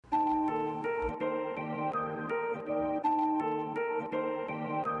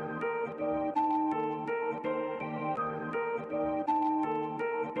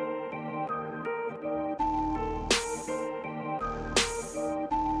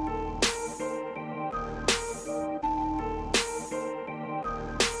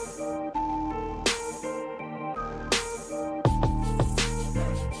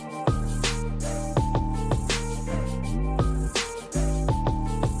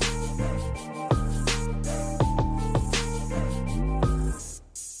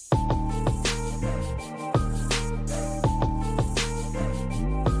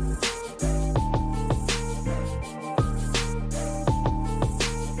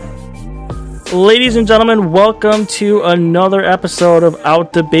Ladies and gentlemen, welcome to another episode of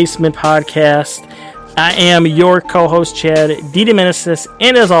Out the Basement Podcast. I am your co-host, Chad DeDominicis,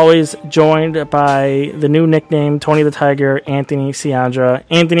 and as always, joined by the new nickname, Tony the Tiger, Anthony Sciandra.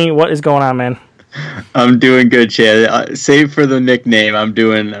 Anthony, what is going on, man? I'm doing good, Chad. Save for the nickname, I'm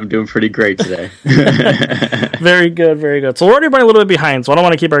doing pretty great today. Very good, very good. So we're already running a little bit behind, so I don't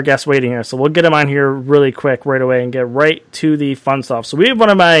want to keep our guests waiting here. So we'll get them on here really quick right away and get right to the fun stuff. So we have one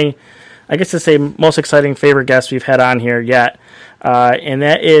of my, I guess to say, most exciting favorite guests we've had on here yet, and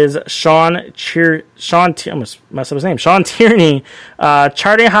that is Sean Tierney,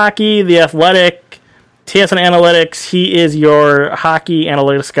 Charting Hockey, The Athletic, TSN Analytics. He is your hockey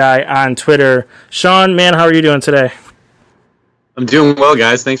analytics guy on Twitter. Sean, man, how are you doing today? I'm doing well,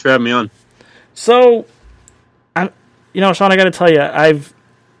 guys. Thanks for having me on. So, Sean, I got to tell you,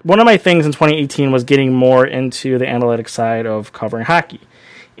 one of my things in 2018 was getting more into the analytics side of covering hockey.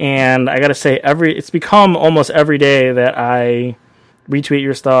 And I got to say, it's become almost every day that I retweet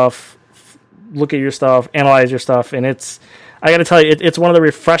your stuff, look at your stuff, analyze your stuff. And I got to tell you, it's one of the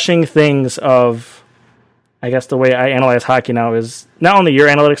refreshing things of, I guess, the way I analyze hockey now is not only your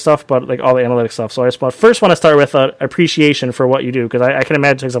analytics stuff, but like all the analytics stuff. So I just first want to start with appreciation for what you do, because I can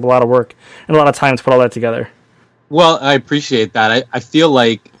imagine it takes up a lot of work and a lot of time to put all that together. Well, I appreciate that. I feel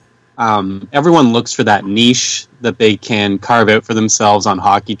like everyone looks for that niche that they can carve out for themselves on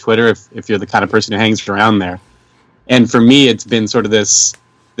hockey Twitter if you're the kind of person who hangs around there. And for me, it's been sort of this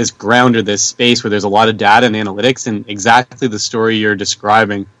ground or this space where there's a lot of data and analytics, and exactly the story you're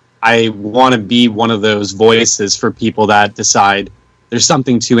describing. I want to be one of those voices for people that decide there's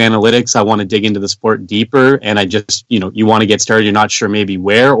something to analytics. I want to dig into the sport deeper, and I just, you want to get started. You're not sure maybe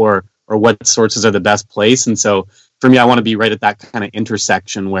where or what sources are the best place. And so for me, I want to be right at that kind of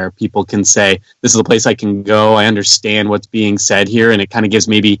intersection where people can say, this is a place I can go. I understand what's being said here. And it kind of gives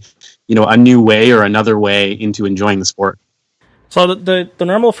maybe, a new way or another way into enjoying the sport. So the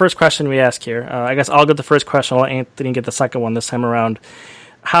normal first question we ask here, I guess I'll get the first question. I'll let Anthony get the second one this time around.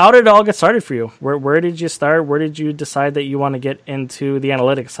 How did it all get started for you? Where did you start? Where did you decide that you want to get into the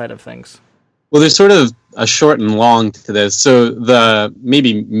analytics side of things? Well, there's sort of a short and long to this. So the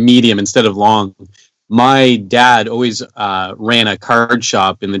maybe medium instead of long. My dad always ran a card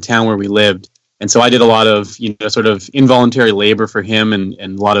shop in the town where we lived. And so I did a lot of, sort of involuntary labor for him and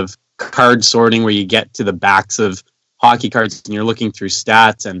a lot of card sorting where you get to the backs of hockey cards and you're looking through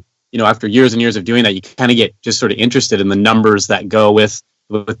stats. And, after years and years of doing that, you kind of get just sort of interested in the numbers that go with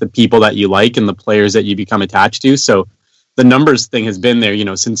the people that you like and the players that you become attached to. So the numbers thing has been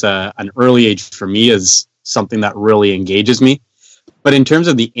there, since an early age for me is something that really engages me. But in terms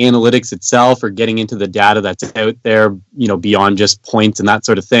of the analytics itself or getting into the data that's out there, beyond just points and that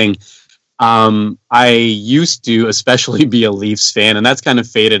sort of thing, I used to especially be a Leafs fan, and that's kind of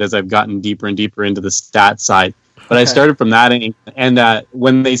faded as I've gotten deeper and deeper into the stat side. But I started from that, and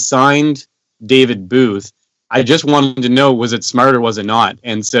when they signed David Booth, I just wanted to know, was it smart or was it not?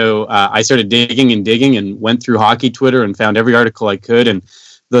 And so I started digging and went through hockey Twitter and found every article I could. And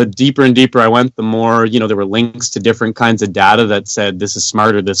the deeper and deeper I went, the more, there were links to different kinds of data that said this is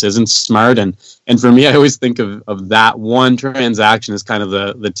smart or this isn't smart. And for me, I always think of that one transaction as kind of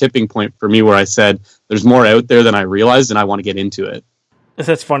the tipping point for me where I said, there's more out there than I realized and I want to get into it.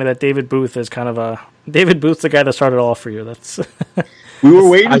 That's funny that David Booth is David Booth's the guy that started it all for you. That's We were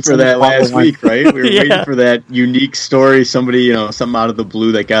waiting for that last week, right? We were waiting for that unique story, somebody, something out of the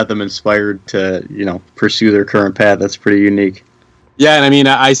blue that got them inspired to, pursue their current path. That's pretty unique. Yeah, and I mean,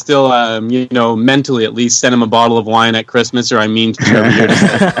 I still, mentally at least send them a bottle of wine at Christmas, or I mean to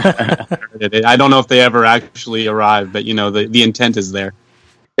every year. I don't know if they ever actually arrive, but, the intent is there.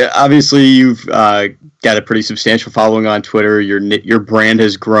 Yeah, obviously, you've got a pretty substantial following on Twitter. Your brand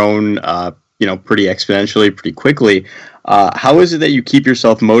has grown, pretty exponentially, pretty quickly. How is it that you keep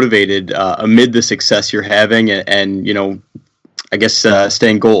yourself motivated amid the success you're having and I guess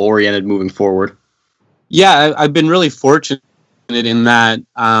staying goal-oriented moving forward? Yeah, I've been really fortunate in that,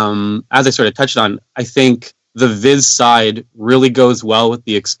 as I sort of touched on, I think the Viz side really goes well with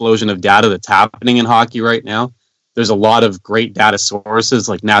the explosion of data that's happening in hockey right now. There's a lot of great data sources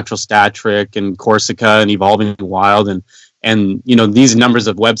like Natural Stat Trick and Corsica and Evolving Wild. And these numbers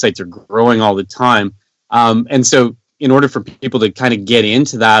of websites are growing all the time. And so in order for people to kind of get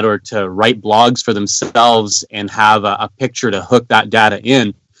into that or to write blogs for themselves and have a picture to hook that data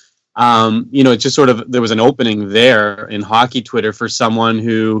in, it's just sort of, there was an opening there in hockey Twitter for someone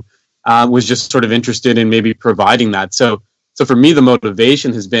who was just sort of interested in maybe providing that. So for me, the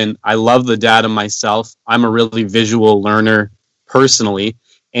motivation has been, I love the data myself. I'm a really visual learner personally.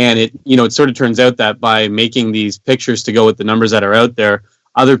 And it sort of turns out that by making these pictures to go with the numbers that are out there,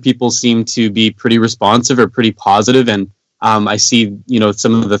 Other people seem to be pretty responsive or pretty positive, and I see,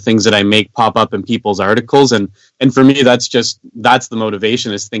 some of the things that I make pop up in people's articles, and for me, that's the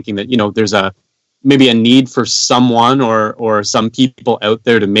motivation, is thinking that, there's maybe a need for someone or some people out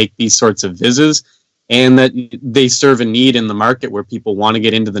there to make these sorts of vises, and that they serve a need in the market where people want to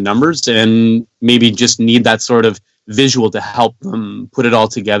get into the numbers and maybe just need that sort of visual to help them put it all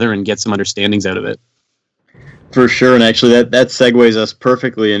together and get some understandings out of it. For sure, and actually that segues us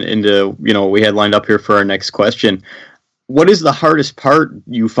perfectly into what we had lined up here for our next question. What is the hardest part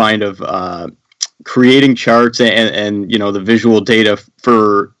you find of creating charts and the visual data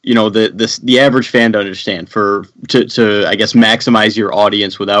for the average fan to understand, to I guess maximize your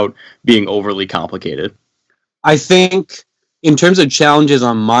audience without being overly complicated? I think in terms of challenges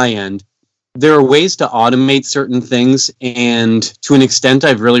on my end, there are ways to automate certain things, and to an extent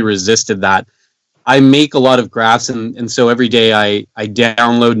I've really resisted that. I make a lot of graphs, and so every day I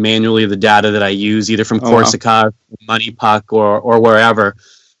download manually the data that I use, either from Corsica, Money Puck, or wherever.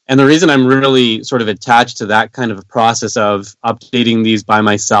 And the reason I'm really sort of attached to that kind of a process of updating these by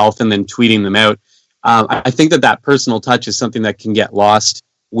myself and then tweeting them out, I think that personal touch is something that can get lost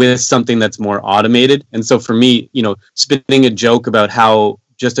with something that's more automated. And so for me, spinning a joke about how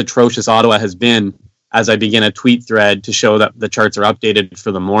just atrocious Ottawa has been as I begin a tweet thread to show that the charts are updated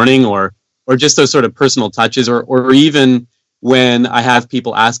for the morning, or just those sort of personal touches, or even when I have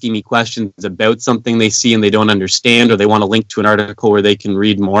people asking me questions about something they see and they don't understand, or they want to link to an article where they can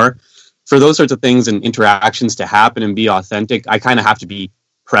read more. For those sorts of things and interactions to happen and be authentic, I kind of have to be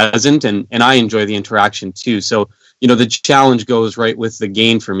present, and I enjoy the interaction too. So, the challenge goes right with the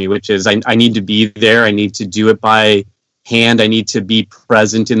gain for me, which is I need to be there. I need to do it by hand. I need to be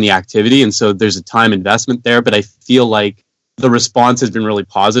present in the activity. And so there's a time investment there, but I feel like the response has been really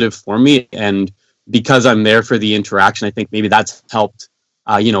positive for me, and because I'm there for the interaction, I think maybe that's helped.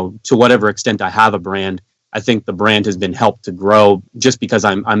 To whatever extent I have a brand, I think the brand has been helped to grow just because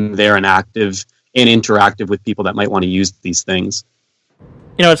I'm there and active and interactive with people that might want to use these things.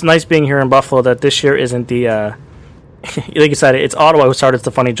 It's nice being here in Buffalo that this year isn't the like you said, it's Ottawa who started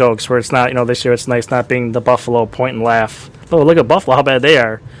the funny jokes, where it's not. This year it's nice not being the Buffalo point and laugh. Oh, look at Buffalo, how bad they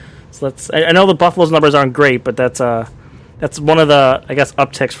are. So I know the Buffalo's numbers aren't great, but that's one of the, I guess,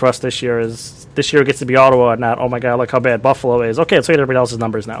 upticks for us this year. Is this year it gets to be Ottawa, not, oh my God, look how bad Buffalo is. Okay, let's look at everybody else's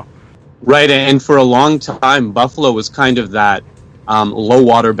numbers now. Right, and for a long time, Buffalo was kind of that low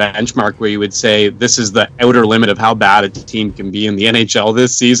water benchmark where you would say this is the outer limit of how bad a team can be in the NHL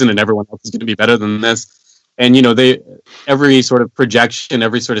this season, and everyone else is going to be better than this. And every sort of projection,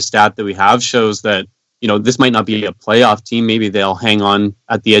 every sort of stat that we have shows that this might not be a playoff team. Maybe they'll hang on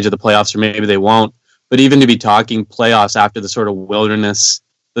at the edge of the playoffs, or maybe they won't. But even to be talking playoffs after the sort of wilderness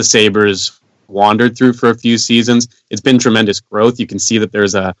the Sabres wandered through for a few seasons, it's been tremendous growth. You can see that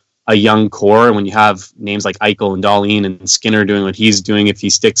there's a young core, and when you have names like Eichel and Dahlin and Skinner doing what he's doing, if he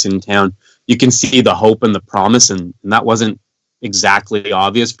sticks in town, you can see the hope and the promise, and that wasn't exactly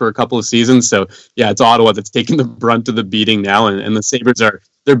obvious for a couple of seasons. So yeah, it's Ottawa that's taking the brunt of the beating now, and the Sabres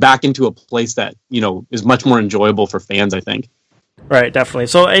they're back into a place that is much more enjoyable for fans, I think. Right, definitely.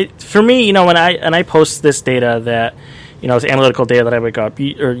 So for me, when I post this data that it's analytical data that I wake up,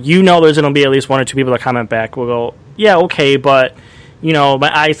 there's going to be at least one or two people that comment back will go, yeah, okay, but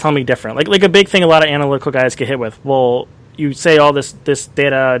my eyes tell me different. Like a big thing a lot of analytical guys get hit with. Well, you say all this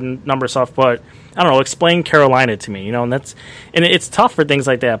data and number stuff, but I don't know, explain Carolina to me, and it's tough for things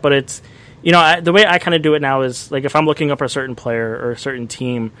like that. But it's, the way I kind of do it now is, like, if I'm looking up a certain player or a certain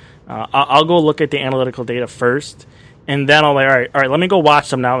team, I'll go look at the analytical data first, and then I'll all right, let me go watch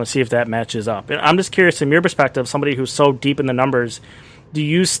them now and see if that matches up. And I'm just curious, from your perspective, somebody who's so deep in the numbers, do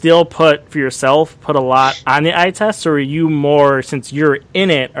you still put a lot on the eye test, or are you more, since you're in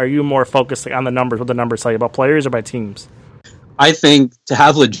it, are you more focused on the numbers, what the numbers tell you about players or by teams? I think to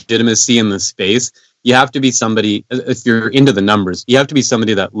have legitimacy in the space, you have to be somebody, if you're into the numbers, you have to be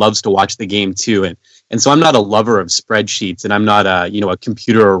somebody that loves to watch the game too. And so I'm not a lover of spreadsheets, and I'm not a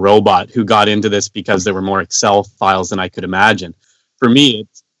computer or robot who got into this because there were more Excel files than I could imagine. For me,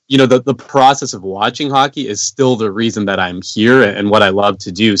 it's, the process of watching hockey is still the reason that I'm here and what I love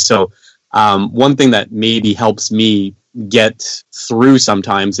to do. So one thing that maybe helps me get through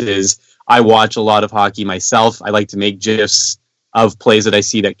sometimes is I watch a lot of hockey myself. I like to make GIFs of plays that I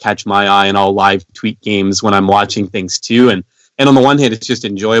see that catch my eye, and I'll live tweet games when I'm watching things too. And on the one hand, it's just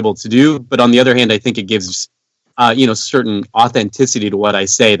enjoyable to do, but on the other hand, I think it gives, certain authenticity to what I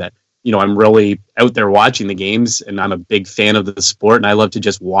say, that, I'm really out there watching the games, and I'm a big fan of the sport, and I love to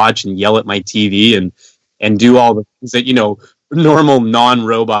just watch and yell at my TV and do all the things that, normal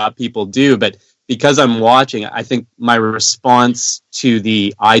non-robot people do. But because I'm watching, I think my response to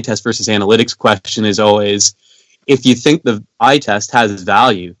the eye test versus analytics question is always, if you think the eye test has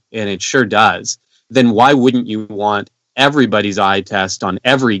value, and it sure does, then why wouldn't you want everybody's eye test on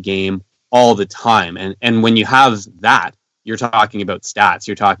every game all the time? And when you have that, you're talking about stats.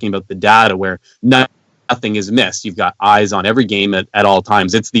 You're talking about the data where nothing is missed. You've got eyes on every game at all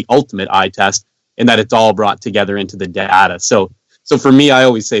times. It's the ultimate eye test in that it's all brought together into the data. So for me, I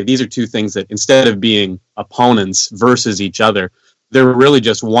always say these are two things that instead of being opponents versus each other, they're really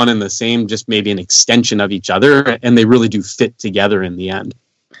just one and the same, just maybe an extension of each other, and they really do fit together in the end.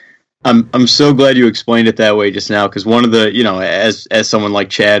 I'm so glad you explained it that way just now, because one of the, as someone like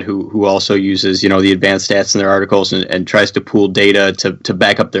Chad who also uses, the advanced stats in their articles and tries to pool data to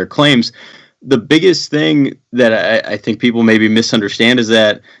back up their claims, the biggest thing that I think people maybe misunderstand is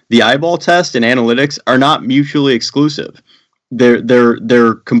that the eyeball test and analytics are not mutually exclusive.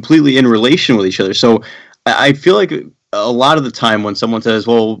 They're completely in relation with each other. So I feel like a lot of the time when someone says,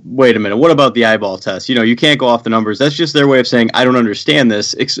 well, wait a minute, what about the eyeball test? You can't go off the numbers. That's just their way of saying, I don't understand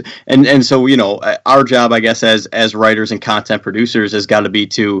this. And so, our job, I guess, as writers and content producers has got to be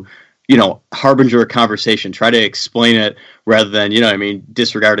to, harbinger a conversation, try to explain it rather than,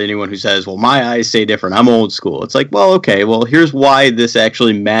 disregard anyone who says, well, my eyes say different. I'm old school. It's like, well, okay, well, here's why this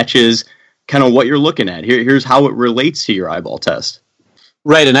actually matches kind of what you're looking at. Here's how it relates to your eyeball test.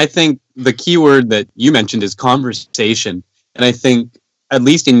 Right, and I think the key word that you mentioned is conversation. And I think, at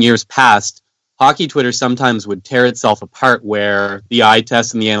least in years past, hockey Twitter sometimes would tear itself apart where the eye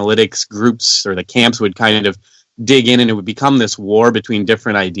test and the analytics groups or the camps would kind of dig in, and it would become this war between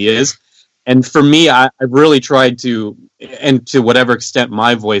different ideas. And for me, I've really tried to, and to whatever extent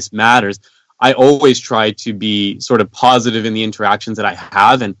my voice matters, I always try to be sort of positive in the interactions that I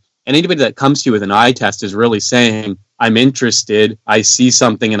have. And anybody that comes to you with an eye test is really saying, I'm interested, I see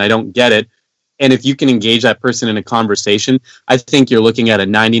something and I don't get it. And if you can engage that person in a conversation, I think you're looking at a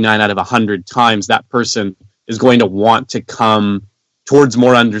 99 out of 100 times that person is going to want to come towards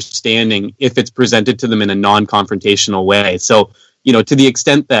more understanding if it's presented to them in a non-confrontational way. So, to the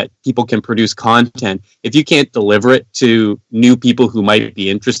extent that people can produce content, if you can't deliver it to new people who might be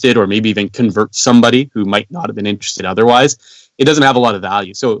interested, or maybe even convert somebody who might not have been interested otherwise, it doesn't have a lot of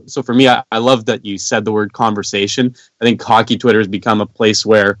value. So for me, I love that you said the word conversation. I think hockey Twitter has become a place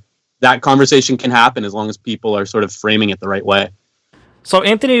where that conversation can happen as long as people are sort of framing it the right way. So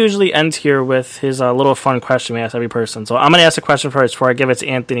Anthony usually ends here with his little fun question we ask every person. So I'm going to ask a question first before I give it to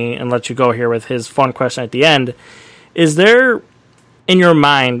Anthony and let you go here with his fun question at the end. Is there, in your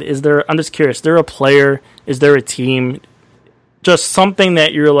mind, I'm just curious, is there a player, is there a team, just something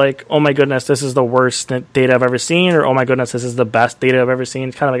that you're like, oh my goodness, this is the worst data I've ever seen, or oh my goodness, this is the best data I've ever seen?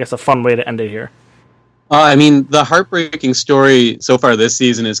 It's kind of, I guess, a fun way to end it here. The heartbreaking story so far this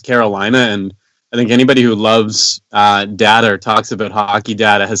season is Carolina, and I think anybody who loves data or talks about hockey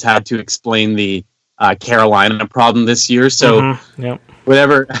data has had to explain the Carolina problem this year. So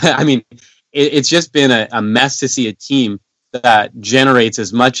whatever, it's just been a mess to see a team that generates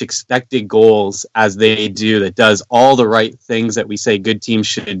as much expected goals as they do, that does all the right things that we say good teams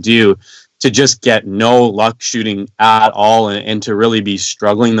should do, to just get no luck shooting at all and to really be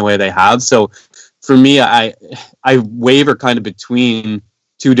struggling the way they have. So for me, I waver kind of between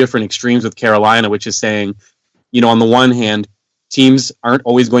two different extremes with Carolina, which is saying, on the one hand, teams aren't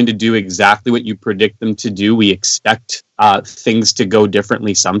always going to do exactly what you predict them to do. We expect things to go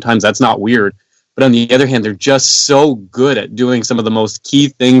differently sometimes. That's not weird. But on the other hand, they're just so good at doing some of the most key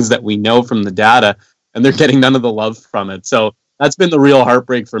things that we know from the data, and they're getting none of the love from it. So that's been the real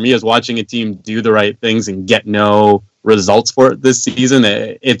heartbreak for me, is watching a team do the right things and get no results for it this season.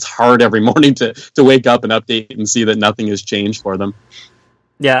 It's hard every morning to wake up and update and see that nothing has changed for them.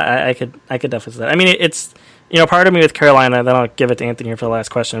 Yeah, I could definitely say that. I mean, it's, part of me with Carolina, then I'll give it to Anthony here for the last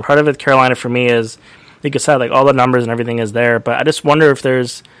question. Part of it with Carolina for me is, like you said, like all the numbers and everything is there, but I just wonder if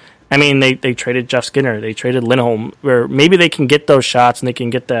there's, they traded Jeff Skinner, they traded Lindholm, where maybe they can get those shots and they can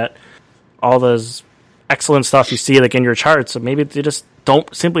get that, all those excellent stuff you see like in your charts. So maybe they just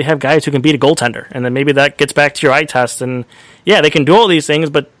don't simply have guys who can beat a goaltender, and then maybe that gets back to your eye test. And yeah, they can do all these things,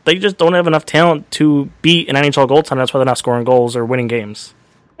 but they just don't have enough talent to beat an NHL goaltender. That's why they're not scoring goals or winning games.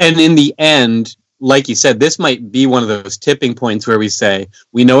 And in the end, like you said, this might be one of those tipping points where we say,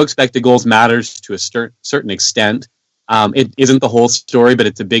 we know expected goals matters to a certain extent. It isn't the whole story, but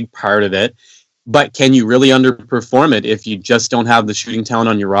it's a big part of it. But can you really underperform it if you just don't have the shooting talent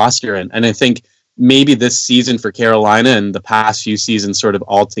on your roster? And I think maybe this season for Carolina and the past few seasons sort of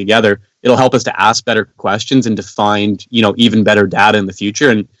all together, it'll help us to ask better questions and to find, even better data in the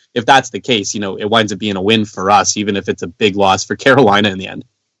future. And if that's the case, it winds up being a win for us, even if it's a big loss for Carolina in the end.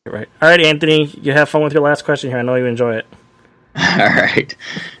 Right. All right, Anthony, you have fun with your last question here. I know you enjoy it. All right.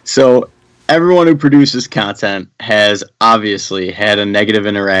 So everyone who produces content has obviously had a negative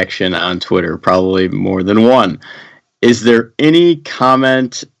interaction on Twitter, probably more than one. Is there any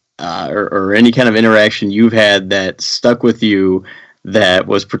comment or any kind of interaction you've had that stuck with you that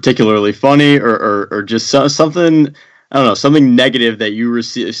was particularly funny, or just something, I don't know, something negative that you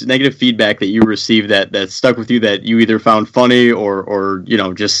received, negative feedback that you received that stuck with you, that you either found funny or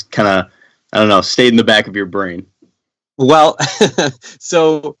just kind of, I don't know, stayed in the back of your brain? Well,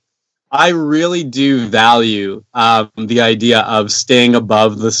 so I really do value the idea of staying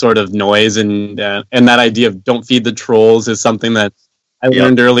above the sort of noise, and that idea of don't feed the trolls is something that I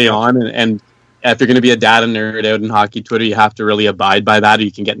learned early on. And if you're going to be a data nerd out in hockey Twitter, you have to really abide by that, or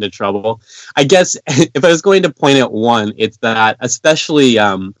you can get into trouble. I guess if I was going to point out one, it's that especially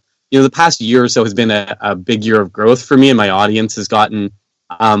the past year or so has been a big year of growth for me, and my audience has gotten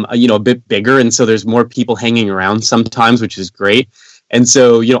a bit bigger, and so there's more people hanging around sometimes, which is great. And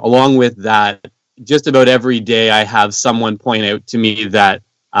so, along with that, just about every day I have someone point out to me that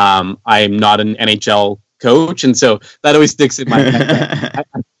I'm not an NHL coach, and so that always sticks in my head.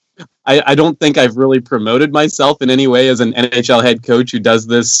 I don't think I've really promoted myself in any way as an NHL head coach who does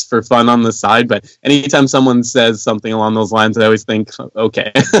this for fun on the side, but anytime someone says something along those lines, I always think,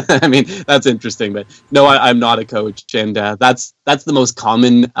 okay, I mean, that's interesting, but no, I'm not a coach, and that's the most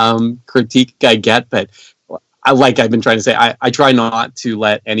common critique I get, but like I've been trying to say, I try not to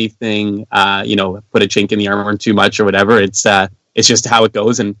let anything, put a chink in the armor too much or whatever. It's just how it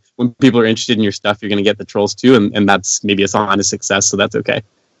goes, and when people are interested in your stuff, you're going to get the trolls too, and that's maybe a sign of success, so that's okay.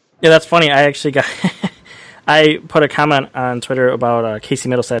 Yeah, that's funny. I actually got I put a comment on Twitter about Casey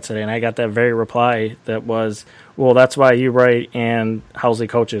Middlestat today, and I got that very reply that was, well, that's why you write and Housley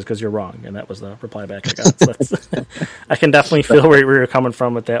coaches, because you're wrong. And that was the reply back I got. So I can definitely feel where you're coming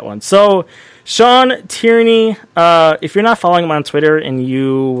from with that one. So, Sean Tierney, if you're not following him on Twitter and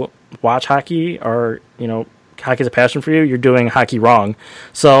you watch hockey, or, hockey is a passion for you, you're doing hockey wrong.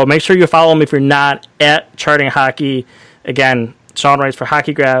 So make sure you follow him if you're not at Charting Hockey. Again, Sean writes for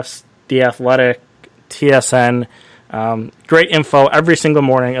Hockey Graphs, The Athletic, TSN. Great info every single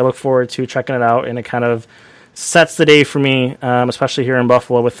morning. I look forward to checking it out, and it kind of sets the day for me, especially here in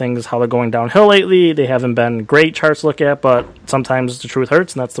Buffalo with things, how they're going downhill lately. They haven't been great charts to look at, but sometimes the truth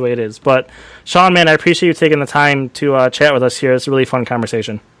hurts, and that's the way it is. But, Sean, man, I appreciate you taking the time to chat with us here. It's a really fun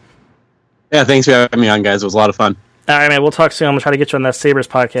conversation. Yeah, thanks for having me on, guys. It was a lot of fun. All right, man, we'll talk soon. I'm going to try to get you on that Sabres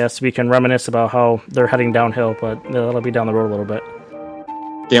podcast so we can reminisce about how they're heading downhill, but that'll be down the road a little bit.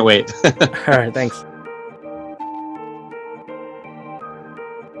 Can't wait. All right, thanks.